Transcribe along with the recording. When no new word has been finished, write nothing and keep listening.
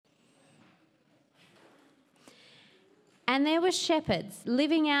And there were shepherds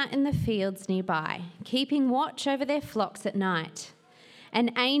living out in the fields nearby, keeping watch over their flocks at night.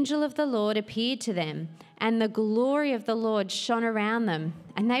 An angel of the Lord appeared to them, and the glory of the Lord shone around them,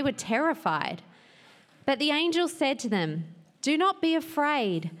 and they were terrified. But the angel said to them, "Do not be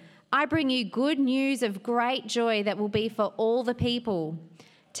afraid. I bring you good news of great joy that will be for all the people.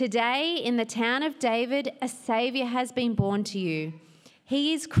 Today, in the town of David, a Saviour has been born to you.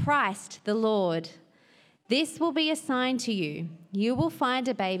 He is Christ the Lord. This will be a sign to you. You will find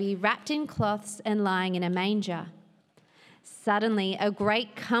a baby wrapped in cloths and lying in a manger." Suddenly, a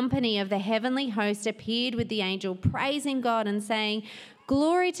great company of the heavenly host appeared with the angel, praising God and saying,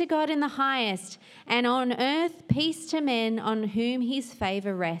 "Glory to God in the highest, and on earth peace to men on whom his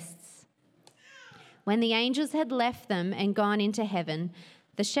favour rests." When the angels had left them and gone into heaven,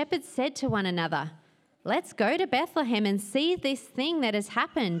 the shepherds said to one another, "Let's go to Bethlehem and see this thing that has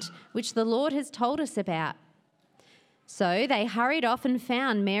happened, which the Lord has told us about." So they hurried off and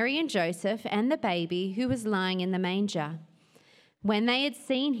found Mary and Joseph and the baby who was lying in the manger. When they had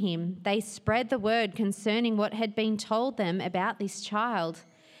seen him, they spread the word concerning what had been told them about this child,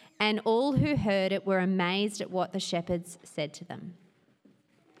 and all who heard it were amazed at what the shepherds said to them.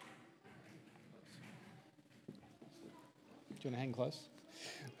 Do you want to hang close?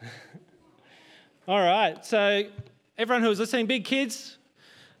 All right, so everyone who was listening, big kids,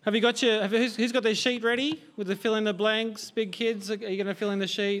 have you got who's got their sheet ready with the fill in the blanks? Big kids, are you going to fill in the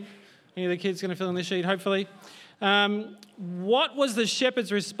sheet? Any of the kids going to fill in the sheet, hopefully? What was the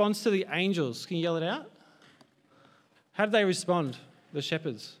shepherd's response to the angels? Can you yell it out? How did they respond, the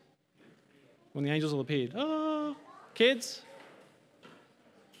shepherds, when the angels all appeared? Oh, kids?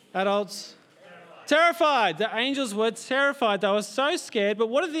 Adults? Terrified. The angels were terrified. They were so scared. But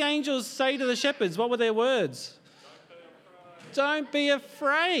what did the angels say to the shepherds? What were their words? Don't be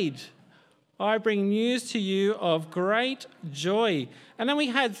afraid. I bring news to you of great joy. And then we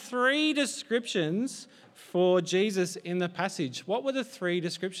had 3 descriptions for Jesus in the passage. What were the 3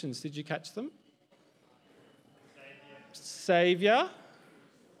 descriptions? Did you catch them? Saviour,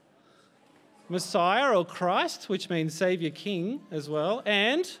 Messiah or Christ, which means Saviour King as well,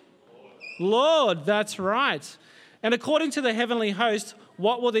 and Lord, that's right. And according to the heavenly host,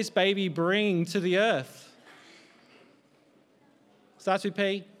 what will this baby bring to the earth? Starts with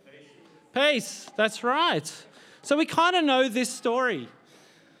P. Peace, that's right. So we kind of know this story,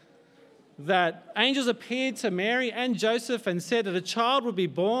 that angels appeared to Mary and Joseph and said that a child would be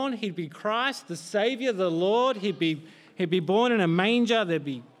born. He'd be Christ, the Saviour, the Lord. He'd be born in a manger. There'd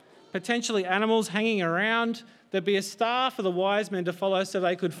be potentially animals hanging around. There'd be a star for the wise men to follow so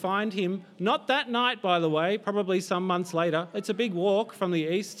they could find him. Not that night, by the way, probably some months later. It's a big walk from the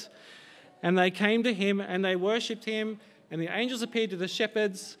east. And they came to him and they worshipped him. And the angels appeared to the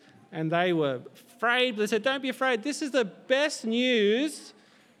shepherds and they were afraid. They said, "Don't be afraid. This is the best news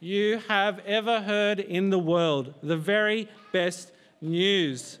you have ever heard in the world, the very best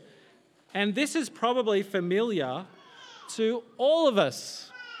news." And this is probably familiar to all of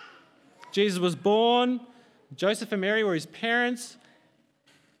us. Jesus was born. Joseph and Mary were his parents.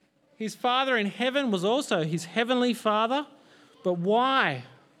 His Father in heaven was also his heavenly Father. But why?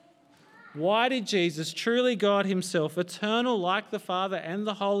 Why did Jesus, truly God himself, eternal like the Father and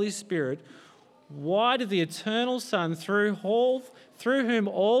the Holy Spirit, why did the eternal Son, through whom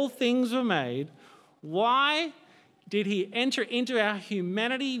all things were made, why did he enter into our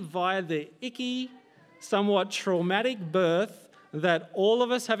humanity via the icky, somewhat traumatic birth that all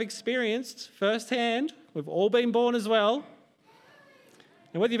of us have experienced firsthand? We've all been born as well.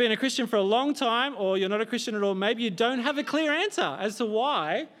 And whether you've been a Christian for a long time or you're not a Christian at all, maybe you don't have a clear answer as to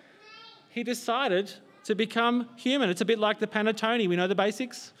why he decided to become human. It's a bit like the panettone. We know the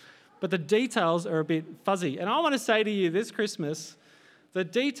basics, but the details are a bit fuzzy. And I want to say to you this Christmas, the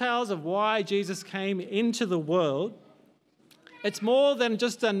details of why Jesus came into the world, it's more than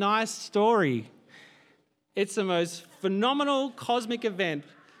just a nice story. It's the most phenomenal cosmic event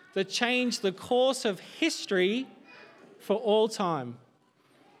that changed the course of history for all time.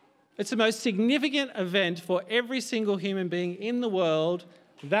 It's the most significant event for every single human being in the world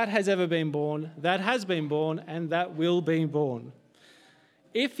that has ever been born, that has been born, and that will be born.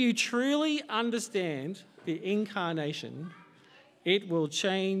 If you truly understand the incarnation, it will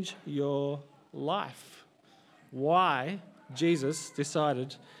change your life. Why Jesus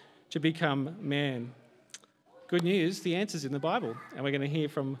decided to become man. Good news, the answer's in the Bible. And we're going to hear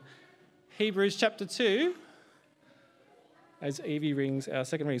from Hebrews chapter 2 as Evie rings our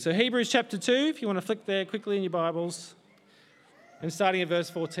second reading. So Hebrews chapter 2, if you want to flick there quickly in your Bibles, and starting at verse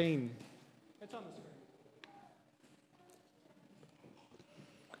 14.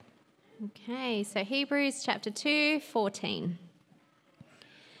 Okay, so Hebrews chapter 2, 14.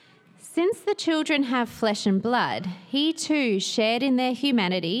 Since the children have flesh and blood, he too shared in their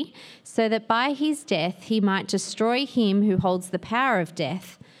humanity, so that by his death he might destroy him who holds the power of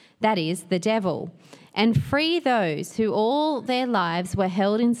death, that is, the devil, and free those who all their lives were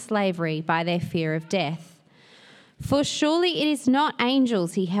held in slavery by their fear of death. For surely it is not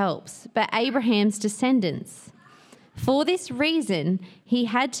angels he helps, but Abraham's descendants. For this reason, he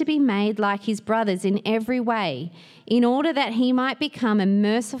had to be made like his brothers in every way, in order that he might become a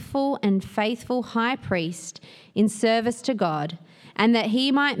merciful and faithful high priest in service to God, and that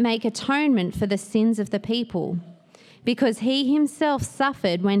he might make atonement for the sins of the people. Because he himself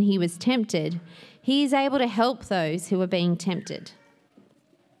suffered when he was tempted, he is able to help those who are being tempted.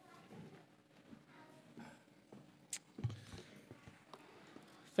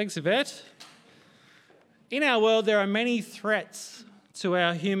 Thanks, Yvette. In our world, there are many threats to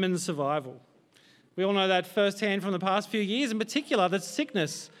our human survival. We all know that firsthand from the past few years, in particular, that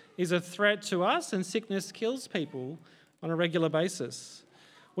sickness is a threat to us, and sickness kills people on a regular basis.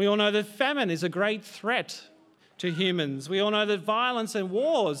 We all know that famine is a great threat to humans. We all know that violence and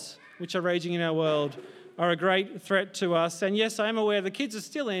wars, which are raging in our world, are a great threat to us. And yes, I am aware the kids are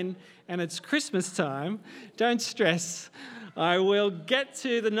still in, and it's Christmas time. Don't stress. I will get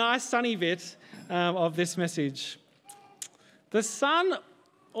to the nice sunny bit of this message. The sun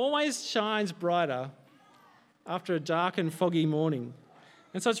always shines brighter after a dark and foggy morning.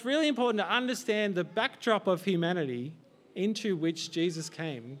 And so it's really important to understand the backdrop of humanity into which Jesus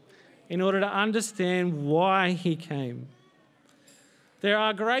came in order to understand why he came. There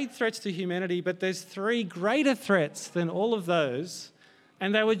are great threats to humanity, but there's three greater threats than all of those,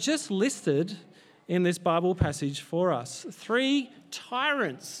 and they were just listed in this Bible passage for us. Three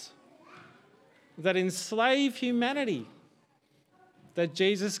tyrants that enslave humanity that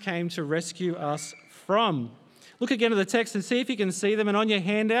Jesus came to rescue us from. Look again at the text and see if you can see them. And on your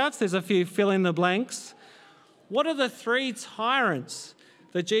handouts, there's a few fill in the blanks. What are the three tyrants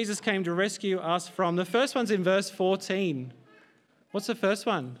that Jesus came to rescue us from? The first one's in verse 14. What's the first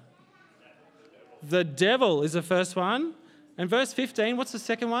one? The devil is the first one. And verse 15, what's the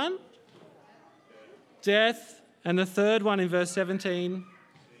second one? Death. And the third one in verse 17,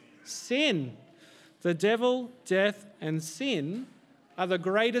 sin. The devil, death, and sin are the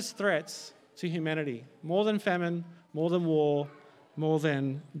greatest threats to humanity, more than famine, more than war, more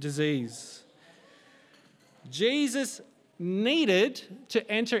than disease. Jesus needed to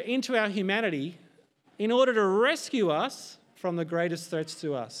enter into our humanity in order to rescue us from the greatest threats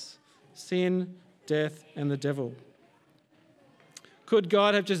to us, sin, death, and the devil. Could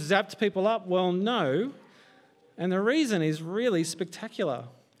God have just zapped people up? Well, no. And the reason is really spectacular.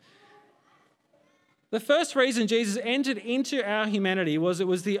 The first reason Jesus entered into our humanity was it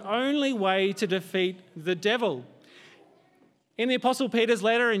was the only way to defeat the devil. In the Apostle Peter's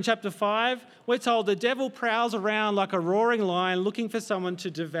letter in chapter 5, we're told the devil prowls around like a roaring lion looking for someone to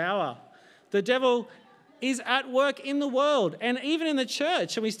devour. The devil is at work in the world and even in the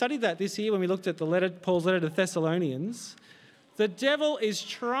church. And we studied that this year when we looked at the letter, Paul's letter to Thessalonians. The devil is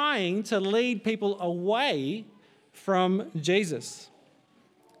trying to lead people away from Jesus.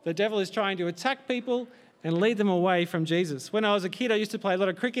 The devil is trying to attack people and lead them away from Jesus. When I was a kid, I used to play a lot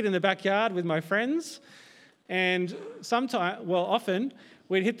of cricket in the backyard with my friends. And often,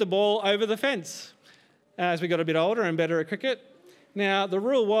 we'd hit the ball over the fence as we got a bit older and better at cricket. Now, the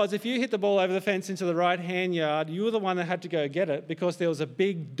rule was if you hit the ball over the fence into the right-hand yard, you were the one that had to go get it because there was a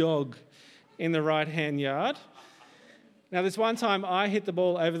big dog in the right-hand yard. Now, this one time I hit the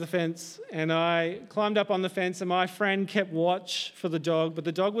ball over the fence and I climbed up on the fence and my friend kept watch for the dog, but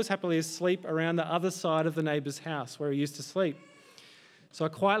the dog was happily asleep around the other side of the neighbour's house where he used to sleep. So I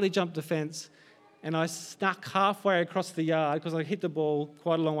quietly jumped the fence and I snuck halfway across the yard because I hit the ball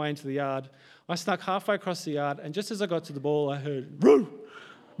quite a long way into the yard. I snuck halfway across the yard and just as I got to the ball, I heard, "Roo,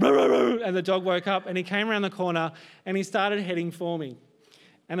 roo, roo, roo," and the dog woke up and he came around the corner and he started heading for me.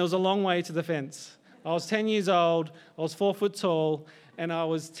 And it was a long way to the fence. I was 10 years old, I was 4 foot tall, and I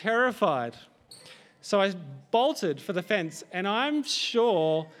was terrified. So I bolted for the fence, and I'm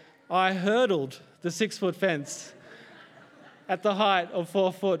sure I hurdled the 6-foot fence at the height of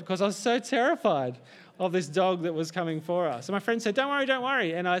 4 foot because I was so terrified of this dog that was coming for us. And my friend said, don't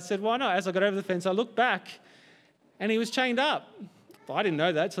worry. And I said, why not? As I got over the fence, I looked back, and he was chained up. Well, I didn't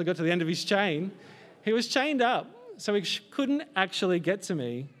know that until I got to the end of his chain. He was chained up, so he couldn't actually get to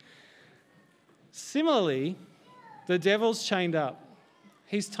me. Similarly, the devil's chained up.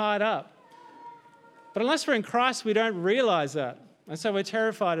 He's tied up. But unless we're in Christ, we don't realise that. And so we're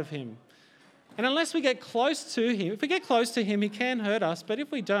terrified of him. And unless we get close to him, if we get close to him, he can hurt us, but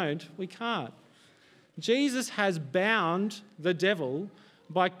if we don't, we can't. Jesus has bound the devil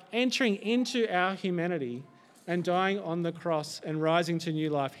by entering into our humanity and dying on the cross and rising to new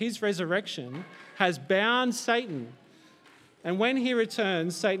life. His resurrection has bound Satan. And when he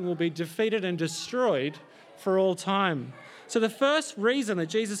returns, Satan will be defeated and destroyed for all time. So the first reason that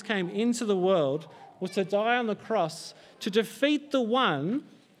Jesus came into the world was to die on the cross to defeat the one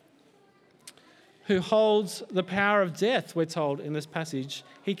who holds the power of death, we're told in this passage.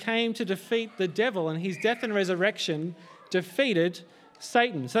 He came to defeat the devil, and his death and resurrection defeated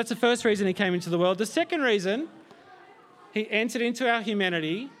Satan. So that's the first reason he came into the world. The second reason he entered into our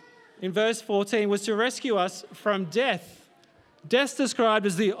humanity in verse 14 was to rescue us from death. Death's described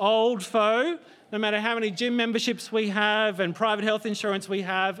as the old foe. No matter how many gym memberships we have and private health insurance we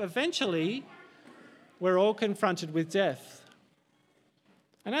have, eventually we're all confronted with death.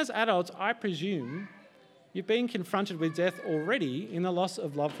 And as adults, I presume you've been confronted with death already in the loss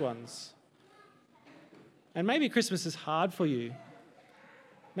of loved ones. And maybe Christmas is hard for you.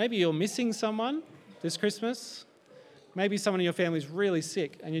 Maybe you're missing someone this Christmas. Maybe someone in your family is really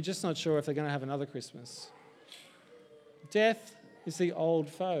sick and you're just not sure if they're going to have another Christmas. Death is the old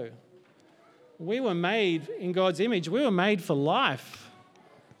foe. We were made in God's image. We were made for life.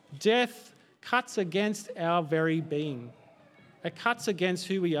 Death cuts against our very being. It cuts against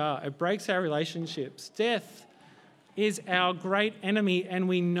who we are. It breaks our relationships. Death is our great enemy, and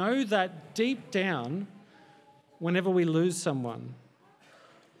we know that deep down whenever we lose someone.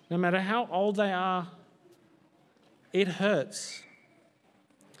 No matter how old they are, it hurts.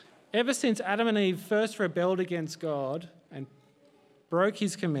 Ever since Adam and Eve first rebelled against God and broke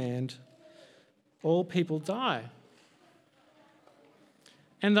his command, all people die.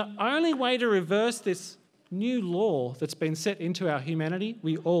 And the only way to reverse this new law that's been set into our humanity,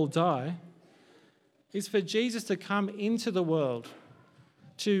 we all die, is for Jesus to come into the world,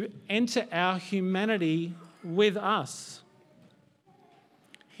 to enter our humanity with us.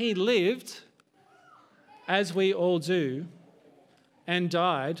 He lived as we all do and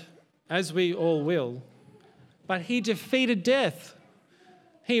died as we all will, but he defeated death.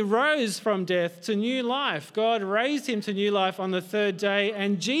 He rose from death to new life. God raised him to new life on the third day,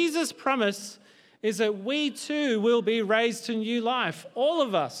 and Jesus' promise is that we too will be raised to new life, all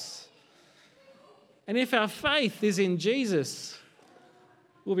of us. And if our faith is in Jesus,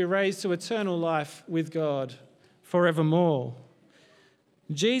 we'll be raised to eternal life with God forevermore.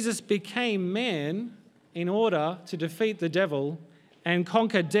 Jesus became man in order to defeat the devil and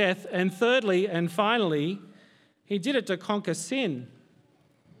conquer death. And thirdly and finally, he did it to conquer sin.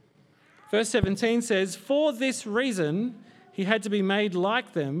 Verse 17 says, "For this reason he had to be made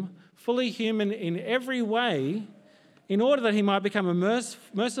like them, fully human in every way, in order that he might become a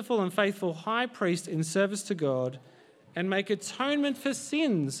merciful and faithful high priest in service to God and make atonement for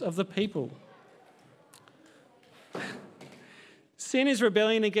sins of the people." Sin is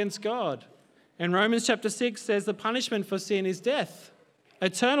rebellion against God. And Romans chapter 6 says the punishment for sin is death,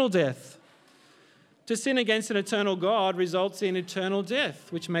 eternal death. To sin against an eternal God results in eternal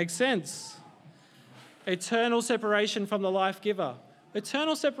death, which makes sense. Eternal separation from the life giver.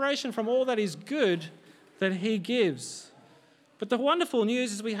 Eternal separation from all that is good that he gives. But the wonderful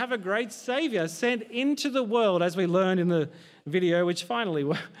news is we have a great Saviour sent into the world, as we learned in the video, which finally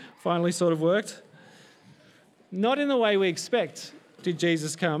sort of worked. Not in the way we expect did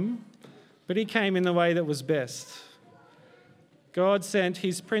Jesus come, but he came in the way that was best. God sent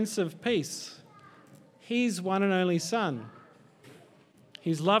his Prince of Peace, his one and only Son,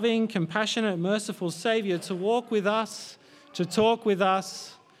 his loving, compassionate, merciful Saviour to walk with us, to talk with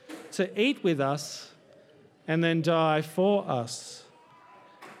us, to eat with us, and then die for us.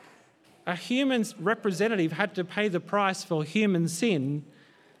 A human representative had to pay the price for human sin,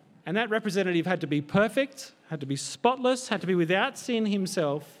 and that representative had to be perfect, had to be spotless, had to be without sin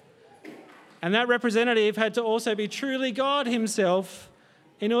himself, and that representative had to also be truly God himself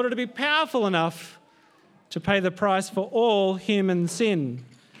in order to be powerful enough to pay the price for all human sin.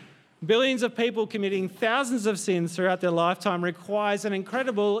 Billions of people committing thousands of sins throughout their lifetime requires an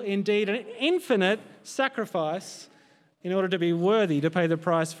incredible, indeed an infinite sacrifice in order to be worthy to pay the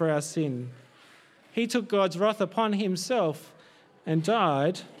price for our sin. He took God's wrath upon himself and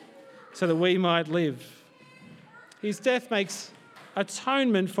died so that we might live. His death makes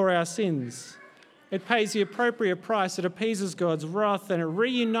atonement for our sins. It pays the appropriate price. It appeases God's wrath and it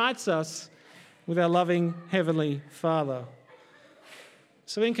reunites us with our loving Heavenly Father.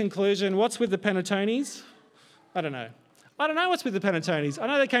 So in conclusion, what's with the Panettones? I don't know what's with the Panettones. I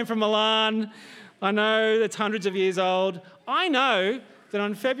know they came from Milan. I know it's hundreds of years old. I know that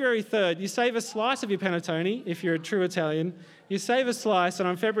on February 3rd, you save a slice of your panettone, if you're a true Italian. You save a slice, and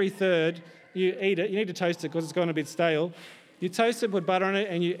on February 3rd, you eat it. You need to toast it because it's gone a bit stale. You toast it, put butter on it,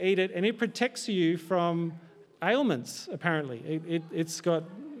 and you eat it, and it protects you from ailments, apparently. It's got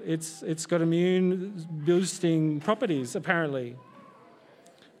immune-boosting properties, apparently.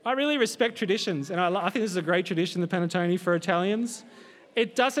 I really respect traditions, and I think this is a great tradition, the panettone for Italians.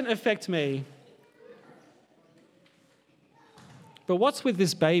 It doesn't affect me. But what's with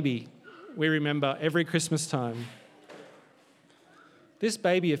this baby we remember every Christmas time? This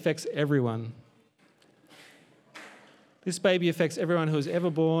baby affects everyone. This baby affects everyone who is ever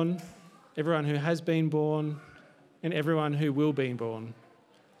born, everyone who has been born, and everyone who will be born.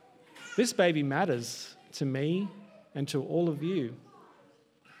 This baby matters to me and to all of you.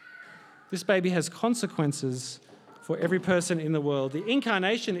 This baby has consequences for every person in the world. The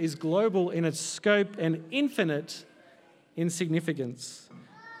incarnation is global in its scope and infinite in significance.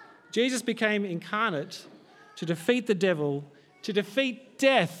 Jesus became incarnate to defeat the devil, to defeat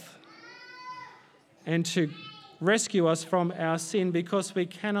death, and to rescue us from our sin because we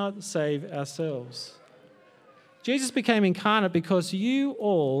cannot save ourselves. Jesus became incarnate because you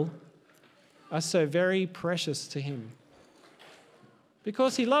all are so very precious to him.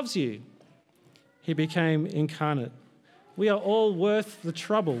 Because he loves you, he became incarnate. We are all worth the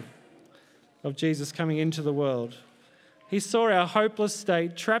trouble of Jesus coming into the world. He saw our hopeless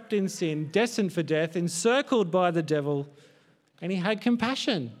state, trapped in sin, destined for death, encircled by the devil, and he had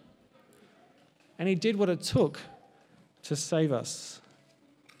compassion. And he did what it took to save us.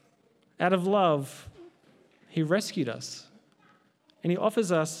 Out of love, he rescued us, and he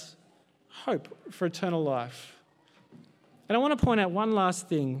offers us hope for eternal life. And I want to point out one last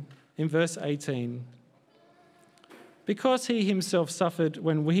thing in verse 18. Because he himself suffered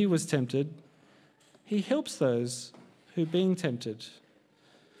when he was tempted, he helps those who are being tempted.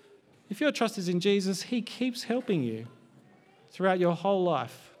 If your trust is in Jesus, he keeps helping you throughout your whole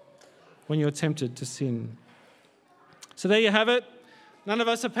life when you're tempted to sin. So there you have it. None of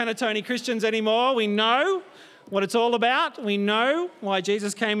us are panettone Christians anymore. We know what it's all about. We know why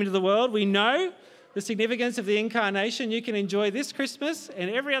Jesus came into the world. We know the significance of the incarnation. You can enjoy this Christmas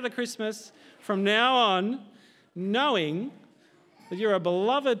and every other Christmas from now on, knowing that you're a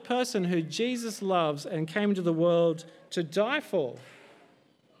beloved person who Jesus loves and came into the world to die for.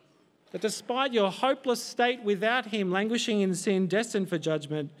 That despite your hopeless state without him, languishing in sin, destined for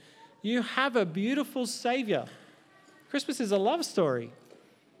judgment, you have a beautiful Saviour. Christmas is a love story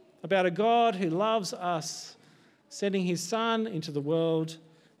about a God who loves us, sending his Son into the world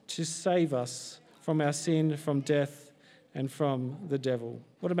to save us from our sin, from death, and from the devil.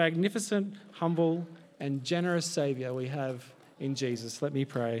 What a magnificent, humble, and generous Saviour we have in Jesus. Let me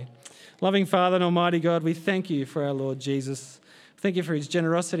pray. Loving Father and Almighty God, we thank you for our Lord Jesus. Thank you for his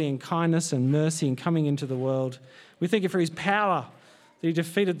generosity and kindness and mercy in coming into the world. We thank you for his power, that he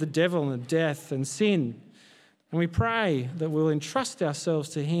defeated the devil and death and sin. And we pray that we'll entrust ourselves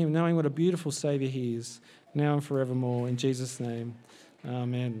to him, knowing what a beautiful Saviour he is, now and forevermore. In Jesus' name,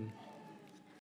 amen.